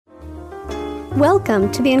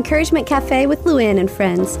Welcome to the Encouragement Cafe with Luann and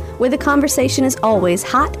friends, where the conversation is always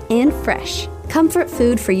hot and fresh. Comfort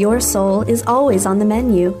food for your soul is always on the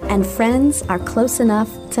menu, and friends are close enough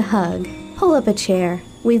to hug. Pull up a chair.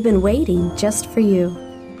 We've been waiting just for you.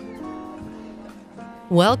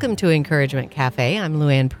 Welcome to Encouragement Cafe. I'm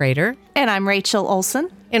Luann Prater. And I'm Rachel Olson.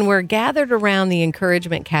 And we're gathered around the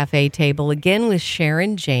Encouragement Cafe table again with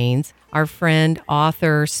Sharon Jaynes, our friend,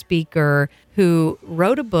 author, speaker, who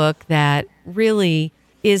wrote a book that really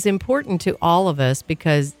is important to all of us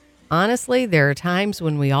because, honestly, there are times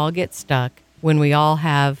when we all get stuck, when we all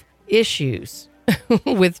have issues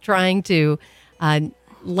with trying to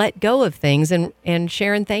let go of things. And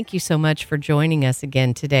Sharon, thank you so much for joining us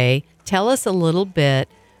again today. Tell us a little bit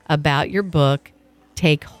about your book,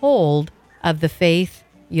 Take Hold of the Faith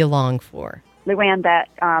You Long For. Luann, that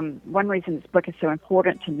one reason this book is so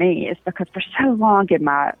important to me is because for so long in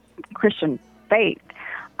my Christian faith,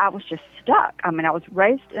 I was just stuck. I mean, I was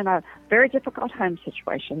raised in a very difficult home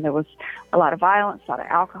situation. There was a lot of violence, a lot of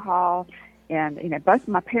alcohol, and, both of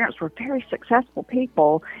my parents were very successful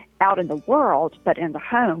people out in the world, but in the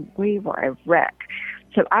home, we were a wreck.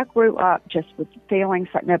 So I grew up just with feelings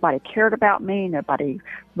like nobody cared about me, nobody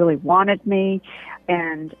really wanted me,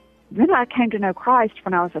 and then I came to know Christ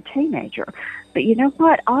when I was a teenager. But you know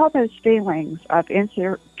what? All those feelings of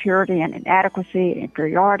insecurity and inadequacy and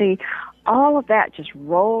inferiority, all of that just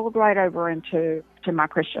rolled right over into my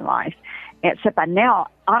Christian life. Except by now,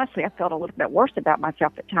 honestly, I felt a little bit worse about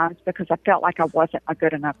myself at times because I felt like I wasn't a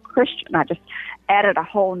good enough Christian. I just added a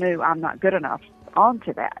whole new I'm not good enough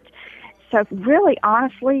onto that. So really,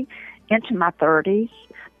 honestly, into my 30s,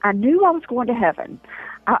 I knew I was going to heaven.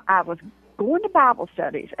 I was going to Bible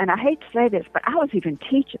studies, and I hate to say this, but I was even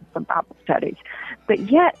teaching some Bible studies. But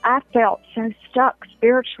yet I felt so stuck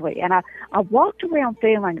spiritually, and I walked around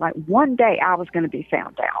feeling like one day I was going to be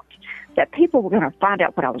found out, that people were going to find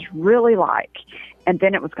out what I was really like, and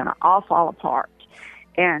then it was going to all fall apart.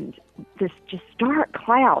 And this just dark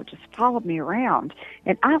cloud just followed me around,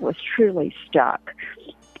 and I was truly stuck.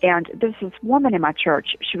 And there's this woman in my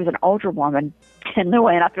church. She was an older woman. And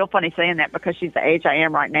Luann, I feel funny saying that because she's the age I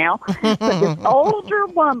am right now. But this older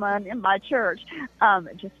woman in my church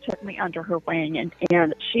just took me under her wing.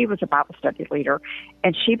 And she was a Bible study leader.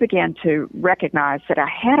 And she began to recognize that I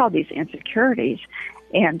had all these insecurities.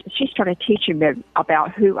 And she started teaching me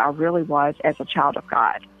about who I really was as a child of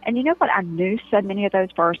God. And you know what? I knew so many of those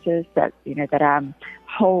verses that, that I'm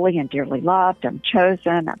holy and dearly loved. I'm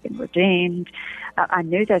chosen. I've been redeemed. I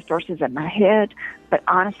knew those verses in my head, but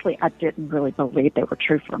honestly, I didn't really believe they were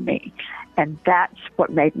true for me. And that's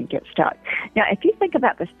what made me get stuck. Now, if you think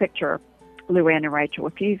about this picture, Luann and Rachel,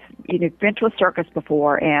 if you've been to a circus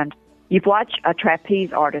before and you've watched a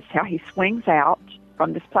trapeze artist, how he swings out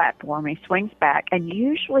from this platform, he swings back, and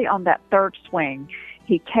usually on that third swing,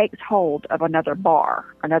 he takes hold of another bar,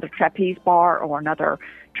 another trapeze bar or another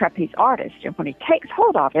trapeze artist. And when he takes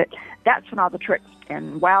hold of it, that's when all the tricks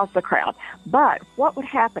and wows the crowd. But what would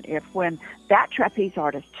happen if when that trapeze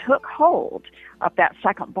artist took hold of that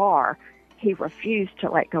second bar, he refused to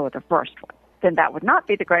let go of the first one? Then that would not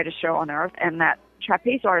be the greatest show on earth, and that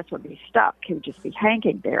trapeze artist would be stuck. He would just be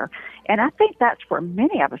hanging there. And I think that's where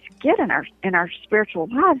many of us get in our spiritual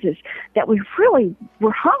lives, is that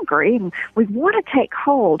we're hungry and we want to take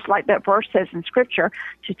hold, like that verse says in Scripture,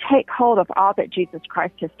 to take hold of all that Jesus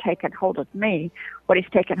Christ has taken hold of me, what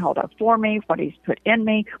he's taken hold of for me, what he's put in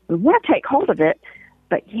me. We want to take hold of it,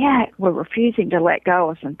 but yet we're refusing to let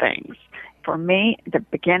go of some things. For me, the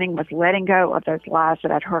beginning was letting go of those lies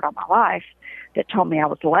that I'd heard all my life that told me I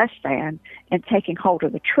was less than, and taking hold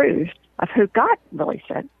of the truth of who God really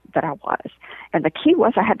said that I was. And the key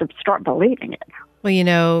was I had to start believing it.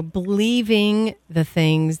 Well, believing the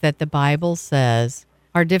things that the Bible says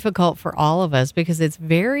are difficult for all of us because it's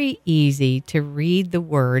very easy to read the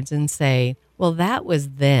words and say, well, that was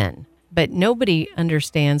then. But nobody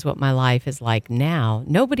understands what my life is like now.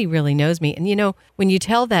 Nobody really knows me. And, when you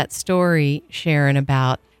tell that story, Sharon,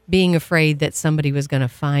 about being afraid that somebody was going to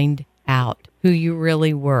find out who you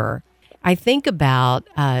really were, I think about,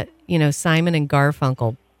 Simon and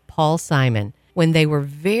Garfunkel, Paul Simon, when they were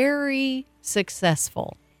very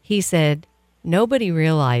successful. He said, nobody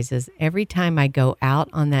realizes every time I go out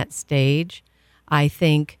on that stage, I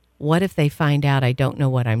think, what if they find out I don't know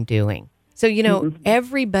what I'm doing? So,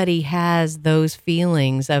 everybody has those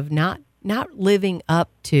feelings of not living up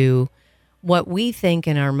to what we think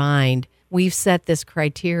in our mind. We've set this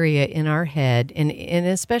criteria in our head, and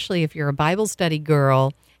especially if you're a Bible study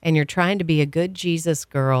girl and you're trying to be a good Jesus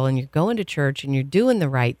girl and you're going to church and you're doing the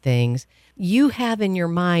right things, you have in your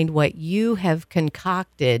mind what you have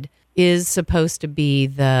concocted is supposed to be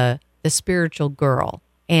the the spiritual girl.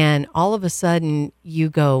 And all of a sudden you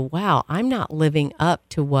go, wow, I'm not living up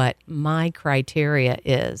to what my criteria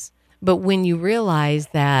is. But when you realize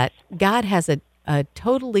that God has a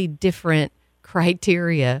totally different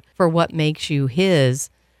criteria for what makes you his,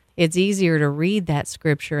 it's easier to read that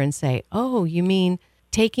scripture and say, oh, you mean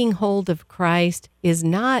taking hold of Christ is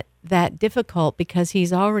not that difficult because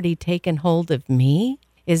he's already taken hold of me?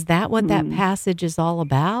 Is that what that passage is all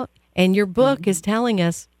about? And your book is telling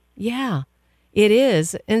us, yeah, it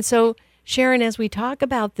is. And so, Sharon, as we talk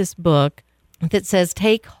about this book that says,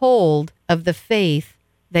 take hold of the faith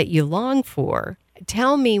that you long for,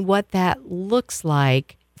 tell me what that looks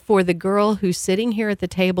like for the girl who's sitting here at the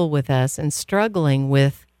table with us and struggling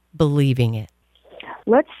with believing it.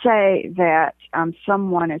 Let's say that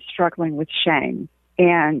someone is struggling with shame,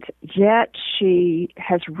 and yet she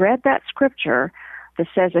has read that scripture that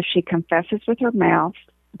says if she confesses with her mouth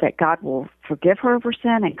that God will forgive her of her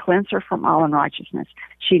sin and cleanse her from all unrighteousness.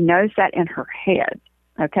 She knows that in her head,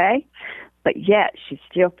 okay? But yet she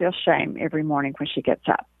still feels shame every morning when she gets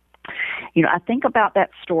up. You know, I think about that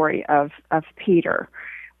story of Peter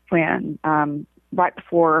when right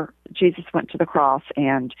before Jesus went to the cross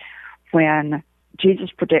and when Jesus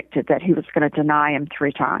predicted that he was going to deny him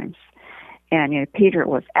 3 times. And, Peter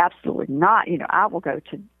was absolutely not, I will go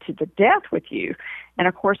to the death with you. And,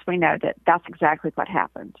 of course, we know that that's exactly what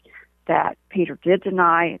happened, that Peter did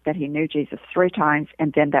deny that he knew Jesus 3 times,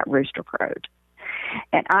 and then that rooster crowed.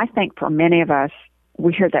 And I think for many of us,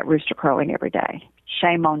 we hear that rooster crowing every day.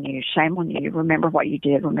 Shame on you, remember what you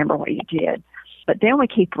did, remember what you did. But then we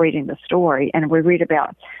keep reading the story, and we read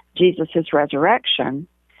about Jesus' resurrection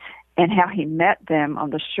and how he met them on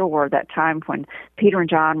the shore that time when Peter and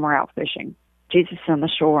John were out fishing. Jesus is on the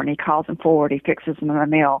shore, and he calls them forward. He fixes them a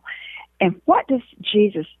meal. And what does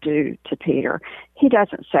Jesus do to Peter? He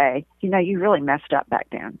doesn't say, you really messed up back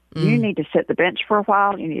then. You need to sit the bench for a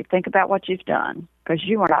while. You need to think about what you've done because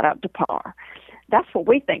you are not up to par. That's what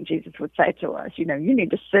we think Jesus would say to us. You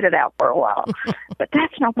need to sit it out for a while. But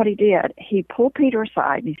that's not what he did. He pulled Peter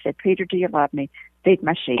aside, and he said, Peter, do you love me? Feed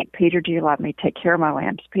my sheep. Peter, do you love me? Take care of my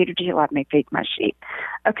lambs. Peter, do you love me? Feed my sheep.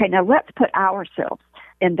 Okay, now let's put ourselves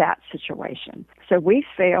in that situation. So we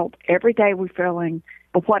failed. Every day we're failing.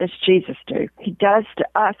 But what does Jesus do? He does to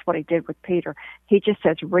us what he did with Peter. He just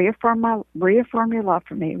says, reaffirm your love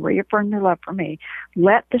for me. Reaffirm your love for me.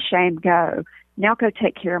 Let the shame go. Now go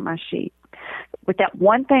take care of my sheep. With that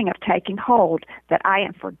one thing of taking hold that I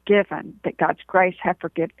am forgiven, that God's grace has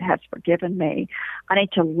forgiven me, I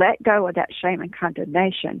need to let go of that shame and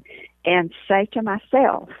condemnation and say to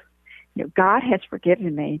myself, God has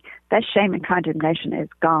forgiven me. That shame and condemnation is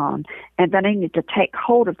gone. And then I need to take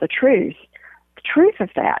hold of the truth of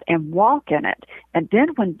that and walk in it. And then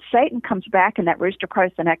when Satan comes back and that rooster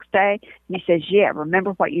crows the next day and he says, yeah,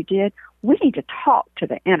 remember what you did? We need to talk to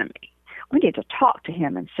the enemy. We need to talk to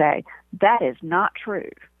him and say, that is not true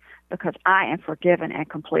because I am forgiven and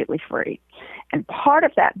completely free. And part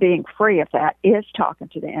of that being free of that is talking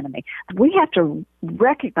to the enemy. We have to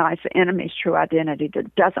recognize the enemy's true identity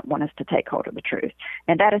that doesn't want us to take hold of the truth.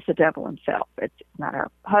 And that is the devil himself. It's not our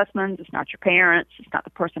husbands. It's not your parents. It's not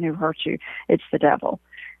the person who hurt you. It's the devil.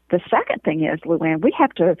 The second thing is, Luann, we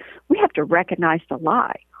have to recognize the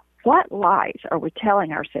lie. What lies are we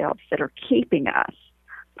telling ourselves that are keeping us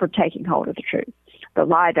from taking hold of the truth? The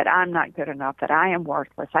lie that I'm not good enough, that I am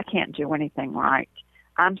worthless, I can't do anything right,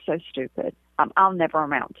 I'm so stupid, I'll never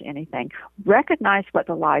amount to anything. Recognize what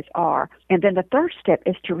the lies are. And then the third step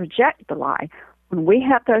is to reject the lie. When we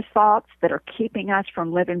have those thoughts that are keeping us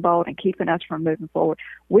from living bold and keeping us from moving forward,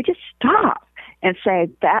 we just stop and say,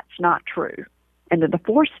 that's not true. And then the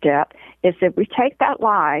fourth step is that we take that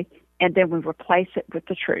lie and then we replace it with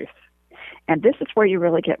the truth. And this is where you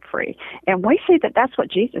really get free. And we see that that's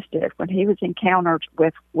what Jesus did when he was encountered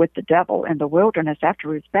with the devil in the wilderness after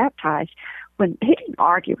he was baptized. When he didn't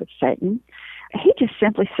argue with Satan, he just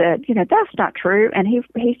simply said, that's not true. And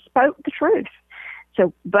he spoke the truth.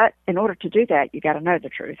 So, but in order to do that, you got to know the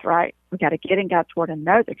truth, right? We got to get in God's word and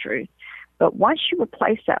know the truth. But once you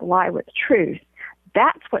replace that lie with the truth,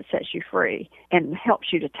 that's what sets you free and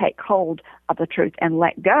helps you to take hold of the truth and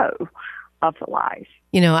let go of the lies.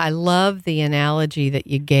 I love the analogy that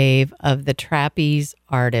you gave of the trapeze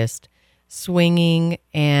artist swinging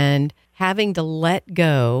and having to let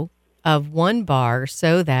go of one bar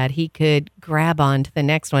so that he could grab onto the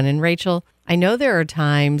next one. And Rachel, I know there are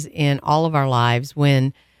times in all of our lives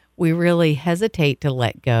when we really hesitate to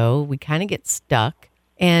let go. We kind of get stuck.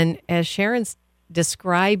 And as Sharon's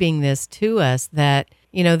describing this to us, that,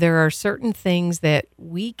 there are certain things that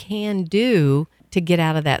we can do to get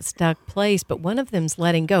out of that stuck place, but one of them's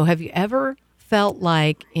letting go. Have you ever felt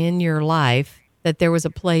like in your life that there was a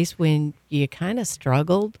place when you kind of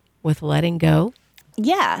struggled with letting go?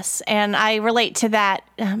 Yes, and I relate to that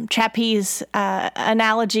trapeze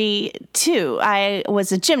analogy too. I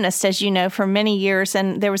was a gymnast, as you know, for many years,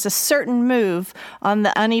 and there was a certain move on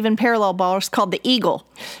the uneven parallel bars called the eagle.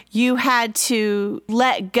 You had to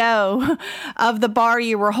let go of the bar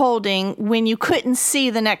you were holding when you couldn't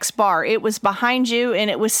see the next bar. It was behind you, and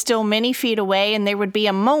it was still many feet away, and there would be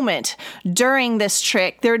a moment during this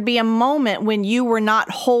trick. There would be a moment when you were not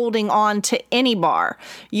holding on to any bar.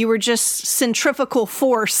 You were just centrifugal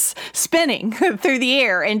force spinning through the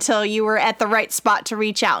air until you were at the right spot to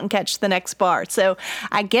reach out and catch the next bar. So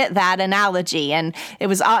I get that analogy, and it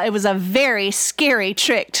was a very scary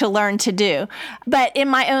trick to learn to do. But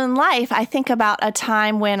in my own life, I think about a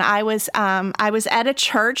time when I was at a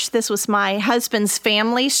church. This was my husband's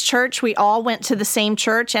family's church. We all went to the same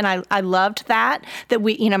church, and I loved that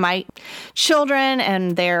we, my children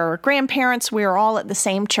and their grandparents, we were all at the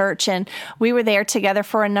same church, and we were there together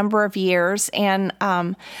for a number of years. And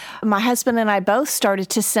my husband and I both started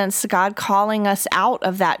to sense God calling us out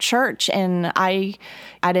of that church, and I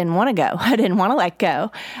didn't want to go. I didn't want to let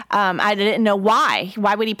go. I didn't know why.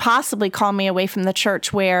 Why would he possibly call me away from the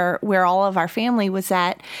church where all of our family was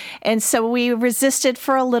at? And so we resisted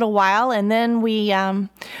for a little while, and then we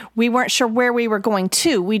weren't sure where we were going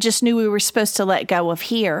to. We just knew we were supposed to let go of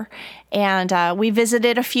here. And we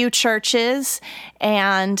visited a few churches,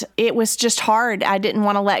 and it was just hard. I didn't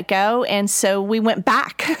want to let go, and so we went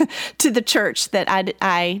back to the church that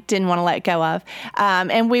I didn't want to let go of.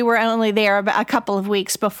 And we were only there about a couple of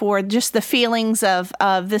weeks before just the feelings of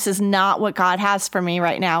this is not what God has for me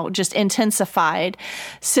right now just intensified.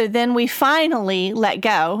 So then we finally let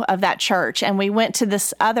go of that church, and we went to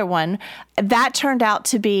this other one. That turned out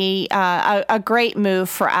to be a great move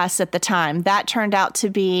for us at the time. That turned out to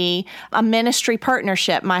be a ministry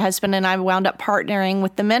partnership. My husband and I wound up partnering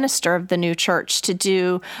with the minister of the new church to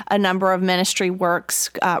do a number of ministry works,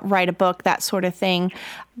 write a book, that sort of thing.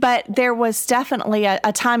 But there was definitely a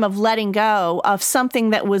time of letting go of something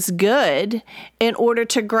that was good in order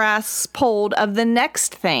to grasp hold of the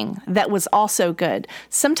next thing that was also good.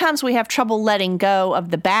 Sometimes we have trouble letting go of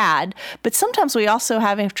the bad, but sometimes we also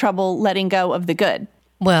have trouble letting go of the good.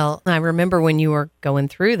 Well, I remember when you were going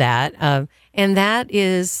through that, and that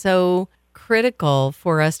is so critical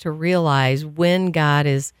for us to realize when God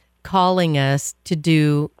is calling us to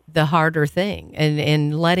do the harder thing.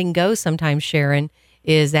 And letting go sometimes, Sharon,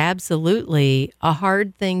 is absolutely a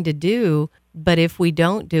hard thing to do, but if we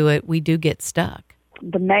don't do it, we do get stuck.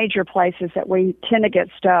 The major places that we tend to get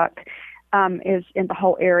stuck is in the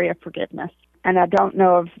whole area of forgiveness. And I don't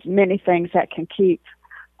know of many things that can keep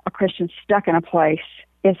a Christian stuck in a place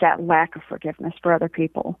is that lack of forgiveness for other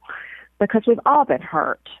people. Because we've all been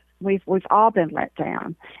hurt. We've all been let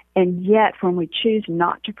down. And yet when we choose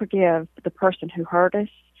not to forgive the person who hurt us,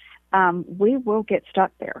 we will get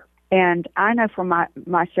stuck there. And I know for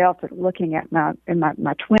myself, looking at my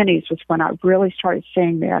 20s was when I really started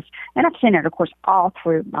seeing this. And I've seen it, of course, all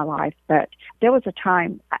through my life. But there was a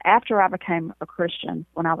time after I became a Christian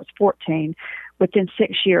when I was 14, within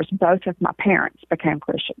 6 years, both of my parents became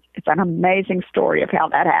Christians. It's an amazing story of how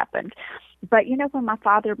that happened. But, when my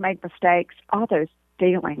father made mistakes, all those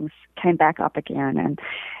feelings came back up again.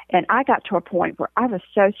 And I got to a point where I was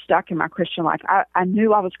so stuck in my Christian life. I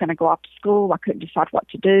knew I was going to go off to school. I couldn't decide what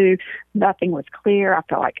to do. Nothing was clear. I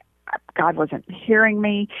felt like God wasn't hearing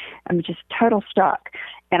me. I'm just total stuck.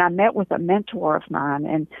 And I met with a mentor of mine,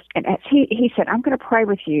 and as he said, I'm going to pray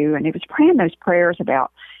with you. And he was praying those prayers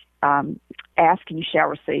about ask and you shall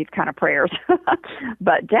receive kind of prayers.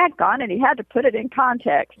 But daggone it, he had to put it in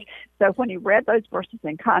context. So when he read those verses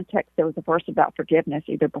in context, there was a verse about forgiveness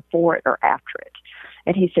either before it or after it.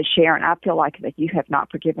 And he said, Sharon, I feel like that you have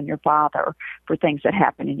not forgiven your father for things that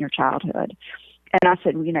happened in your childhood. And I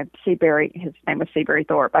said, Seabury, his name was Seabury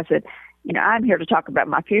Thorpe. I said, I'm here to talk about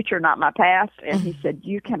my future, not my past. And he said,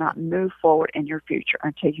 you cannot move forward in your future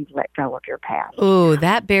until you let go of your past. Oh,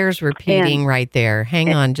 that bears repeating right there.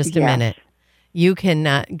 Hang on just a minute. You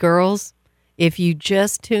cannot, girls, if you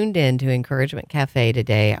just tuned in to Encouragement Cafe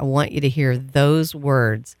today, I want you to hear those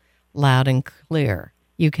words loud and clear.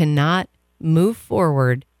 You cannot move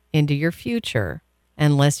forward into your future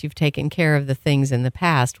unless you've taken care of the things in the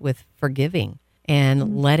past with forgiving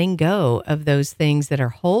and letting go of those things that are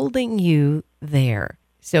holding you there.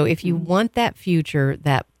 So if you want that future,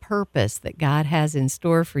 that purpose that God has in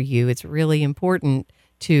store for you, it's really important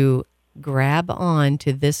to grab on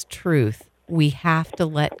to this truth. We have to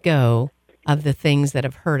let go of the things that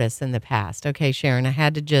have hurt us in the past. Okay, Sharon, I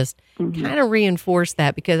had to just kind of reinforce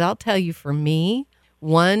that because I'll tell you, for me,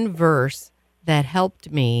 one verse that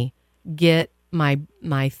helped me get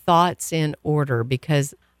my thoughts in order,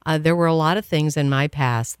 because there were a lot of things in my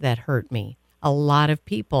past that hurt me, a lot of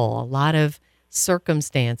people, a lot of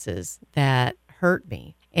circumstances that hurt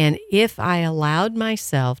me. And if I allowed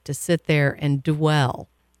myself to sit there and dwell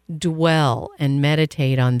and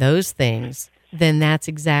meditate on those things, then that's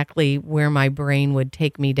exactly where my brain would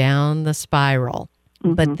take me down the spiral.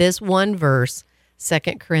 Mm-hmm. But this one verse, 2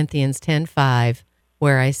 Corinthians 10:5,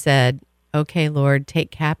 where I said, okay, Lord, take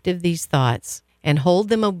captive these thoughts and hold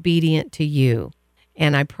them obedient to you.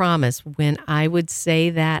 And I promise when I would say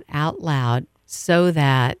that out loud, so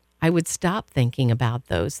that I would stop thinking about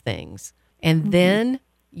those things. And then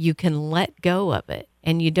you can let go of it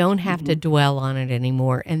and you don't have to dwell on it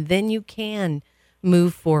anymore. And then you can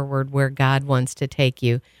move forward where God wants to take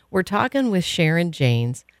you. We're talking with Sharon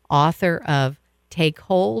Jaynes, author of Take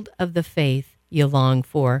Hold of the Faith You Long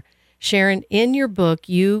For. Sharon, in your book,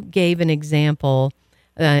 you gave an example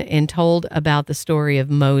and told about the story of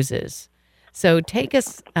Moses. So take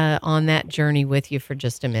us on that journey with you for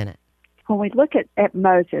just a minute. When we look at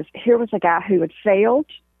Moses, here was a guy who had failed.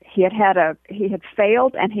 He had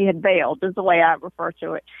failed and he had bailed, is the way I refer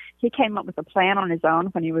to it. He came up with a plan on his own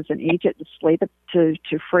when he was in Egypt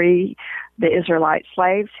to free the Israelite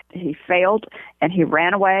slaves. He failed and he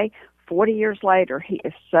ran away. 40 years later, he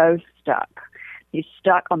is so stuck. He's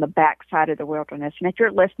stuck on the backside of the wilderness. And if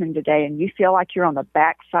you're listening today and you feel like you're on the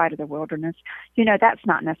backside of the wilderness, that's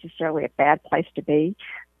not necessarily a bad place to be,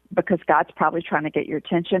 because God's probably trying to get your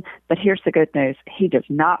attention. But here's the good news. He does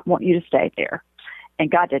not want you to stay there.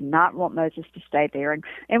 And God did not want Moses to stay there.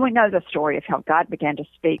 And we know the story of how God began to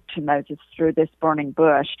speak to Moses through this burning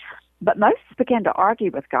bush. But Moses began to argue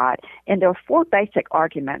with God. And there were 4 basic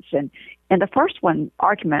arguments. And the first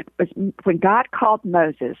argument was when God called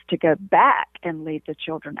Moses to go back and lead the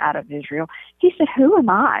children out of Israel, he said, who am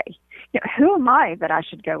I? Who am I that I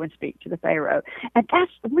should go and speak to the Pharaoh? And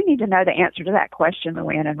we need to know the answer to that question,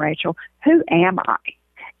 Luann and Rachel. Who am I?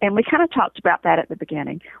 And we kind of talked about that at the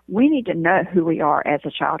beginning. We need to know who we are as a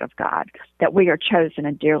child of God, that we are chosen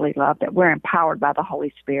and dearly loved, that we're empowered by the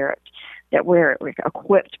Holy Spirit, that we're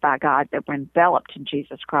equipped by God, that we're enveloped in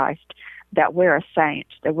Jesus Christ, that we're a saint,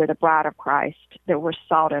 that we're the bride of Christ, that we're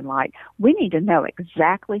salt and light. We need to know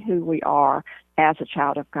exactly who we are as a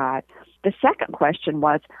child of God. The second question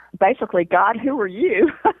was basically, God, who are you?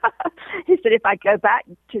 He said, if I go back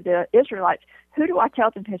to the Israelites, who do I tell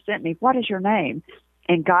them has sent me? What is your name?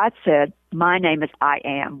 And God said, my name is I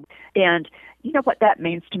Am. And you know what that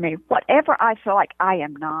means to me? Whatever I feel like I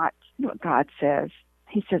am not, you know what God says?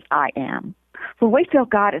 He says, I am. When we feel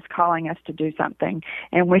God is calling us to do something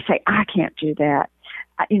and we say, I can't do that,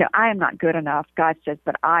 I am not good enough, God says,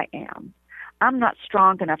 but I am. I'm not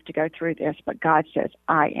strong enough to go through this, but God says,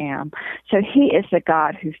 I am. So he is the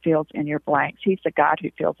God who fills in your blanks. He's the God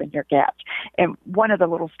who fills in your gaps. And one of the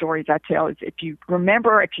little stories I tell is if you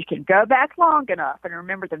can go back long enough and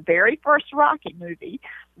remember the very first Rocky movie,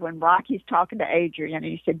 when Rocky's talking to Adrian, and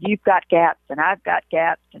he said, you've got gaps and I've got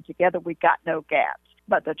gaps, and together we've got no gaps.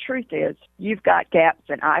 But the truth is, you've got gaps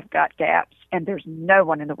and I've got gaps, and there's no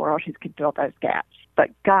one in the world who can fill those gaps. But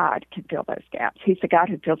God can fill those gaps. He's the God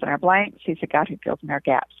who fills in our blanks. He's the God who fills in our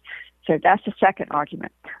gaps. So that's the second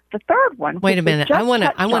argument. The third one. Wait a minute. I want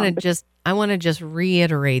to just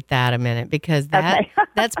reiterate that a minute, because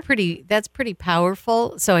that's pretty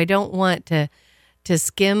powerful. So I don't want to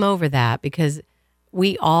skim over that, because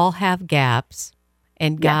we all have gaps.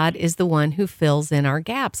 And God is the one who fills in our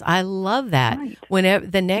gaps. I love that. Right. Whenever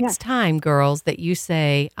the next time, girls, that you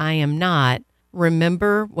say, I am not,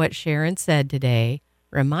 remember what Sharon said today.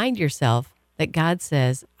 Remind yourself that God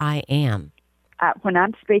says, I am. When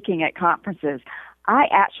I'm speaking at conferences, I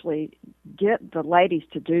actually get the ladies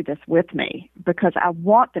to do this with me because I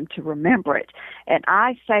want them to remember it. And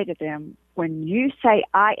I say to them, when you say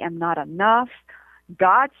I am not enough,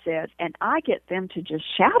 God says, and I get them to just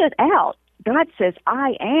shout it out. God says,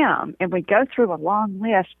 I am. And we go through a long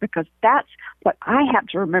list, because that's what I have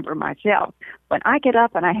to remember myself. When I get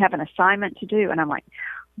up and I have an assignment to do, and I'm like,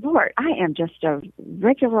 Lord, I am just a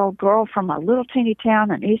regular old girl from a little teeny town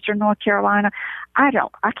in eastern North Carolina. I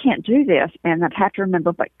can't do this. And I have to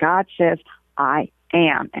remember, but God says, I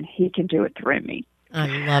am, and he can do it through me. I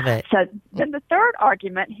love it. So then the third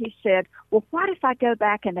argument, he said, well, what if I go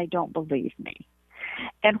back and they don't believe me?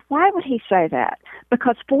 And why would he say that?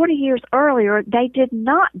 Because 40 years earlier, they did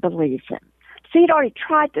not believe him. See, he'd already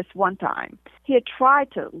tried this one time. He had tried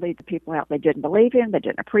to lead the people out. They didn't believe him. They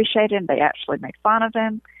didn't appreciate him. They actually made fun of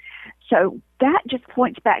him. So that just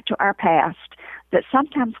points back to our past, that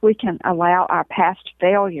sometimes we can allow our past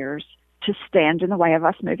failures to stand in the way of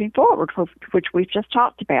us moving forward, which we've just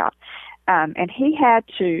talked about. And he had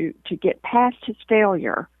to get past his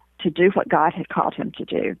failure to do what God had called him to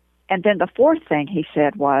do. And then the fourth thing he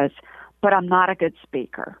said was, but I'm not a good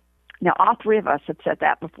speaker. Now, all three of us have said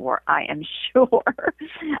that before, I am sure.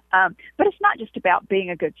 But it's not just about being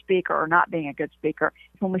a good speaker or not being a good speaker.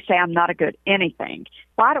 When we say I'm not a good anything,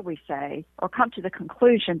 why do we say or come to the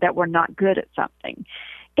conclusion that we're not good at something?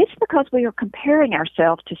 It's because we are comparing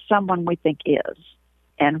ourselves to someone we think is.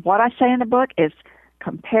 And what I say in the book is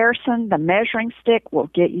comparison, the measuring stick, will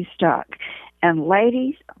get you stuck. And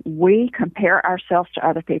ladies, we compare ourselves to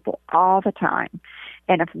other people all the time.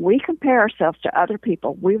 And if we compare ourselves to other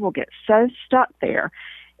people, we will get so stuck there.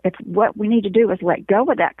 If what we need to do is let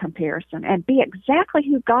go of that comparison and be exactly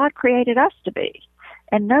who God created us to be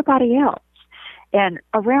and nobody else. And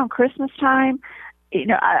around Christmas time, you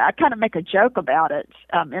know, I kind of make a joke about it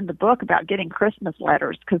in the book about getting Christmas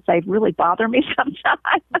letters because they really bother me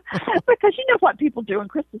sometimes. Because you know what people do in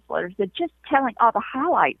Christmas letters? They're just telling all the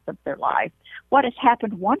highlights of their life, what has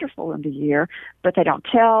happened wonderful in the year, but they don't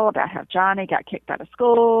tell about how Johnny got kicked out of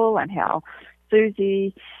school and how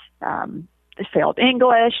Susie failed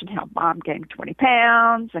English and how Mom gained 20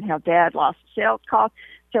 pounds and how Dad lost a sales call.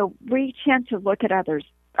 So we tend to look at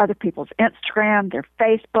other people's Instagram, their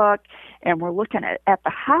Facebook, and we're looking at the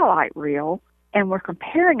highlight reel, and we're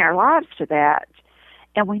comparing our lives to that,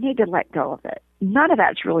 and we need to let go of it. None of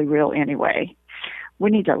that's really real anyway. We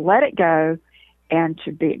need to let it go and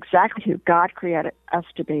to be exactly who God created us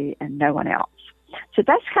to be and no one else. So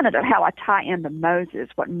that's kind of how I tie into Moses,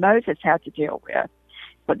 what Moses had to deal with,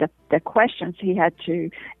 but the questions he had to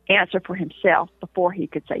answer for himself before he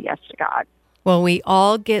could say yes to God. Well, we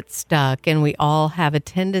all get stuck, and we all have a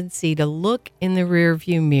tendency to look in the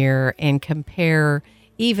rearview mirror and compare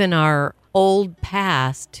even our old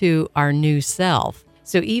past to our new self.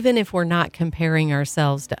 So even if we're not comparing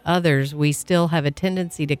ourselves to others, we still have a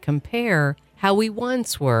tendency to compare how we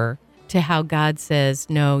once were to how God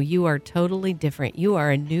says, no, you are totally different. You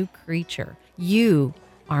are a new creature. You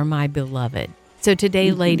are my beloved. So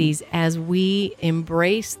today, ladies, as we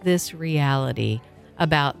embrace this reality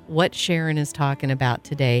about what Sharon is talking about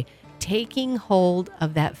today, taking hold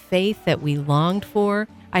of that faith that we longed for,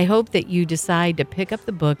 I hope that you decide to pick up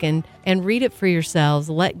the book and read it for yourselves.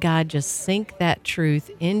 Let God just sink that truth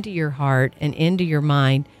into your heart and into your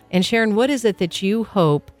mind. And Sharon, what is it that you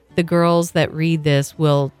hope the girls that read this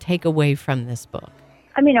will take away from this book?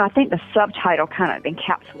 I mean, I think the subtitle kind of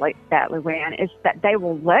encapsulates that, Luann, is that they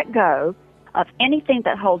will let go of anything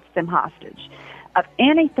that holds them hostage, of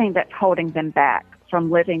anything that's holding them back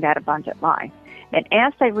from living that abundant life. And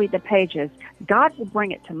as they read the pages, God will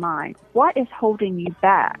bring it to mind. What is holding you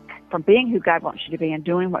back from being who God wants you to be and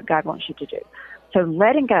doing what God wants you to do? So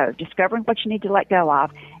letting go, discovering what you need to let go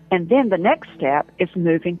of, and then the next step is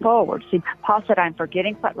moving forward. See, Paul said, I'm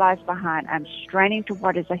forgetting what lies behind. I'm straining to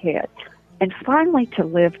what is ahead. And finally, to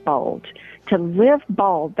live bold,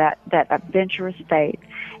 that adventurous faith.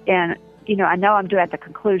 And you know, I know I'm due at the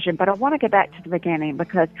conclusion, but I want to go back to the beginning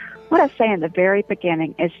because what I say in the very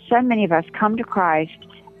beginning is so many of us come to Christ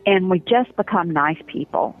and we just become nice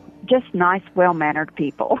people, just nice, well-mannered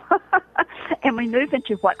people. And we move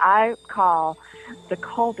into what I call the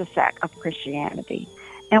cul-de-sac of Christianity.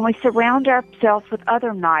 And we surround ourselves with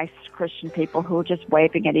other nice Christian people who are just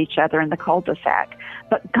waving at each other in the cul-de-sac.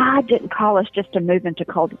 But God didn't call us just to move into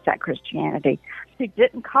cul-de-sac Christianity. He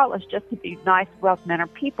didn't call us just to be nice,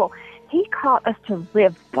 well-mannered people. He called us to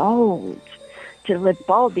live bold,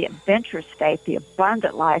 the adventurous faith, the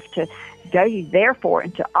abundant life, to go ye therefore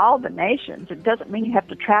into all the nations. It doesn't mean you have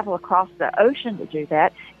to travel across the ocean to do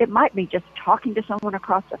that. It might be just talking to someone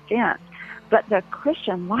across a fence. But the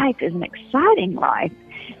Christian life is an exciting life,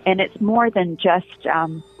 and it's more than just,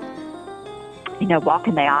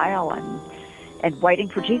 walking the aisle and waiting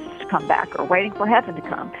for Jesus to come back or waiting for heaven to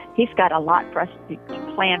come. He's got a lot for us to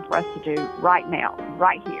plan for us to do right now,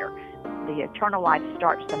 right here. The eternal life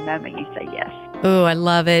starts the moment you say yes. Oh, I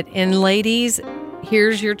love it. And ladies,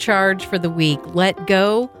 here's your charge for the week. Let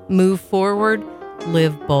go, move forward,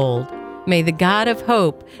 live bold. May the God of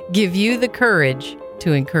hope give you the courage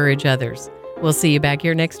to encourage others. We'll see you back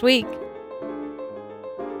here next week.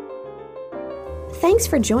 Thanks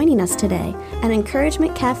for joining us today at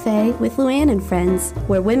Encouragement Cafe with Luann and friends,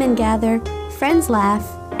 where women gather, friends laugh,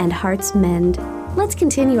 and hearts mend. Let's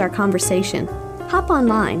continue our conversation. Hop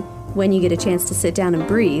online when you get a chance to sit down and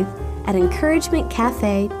breathe at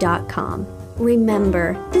encouragementcafe.com.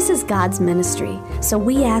 Remember, this is God's ministry, so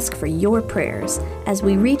we ask for your prayers as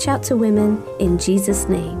we reach out to women in Jesus'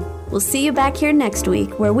 name. We'll see you back here next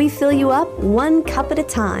week where we fill you up one cup at a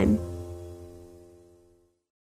time.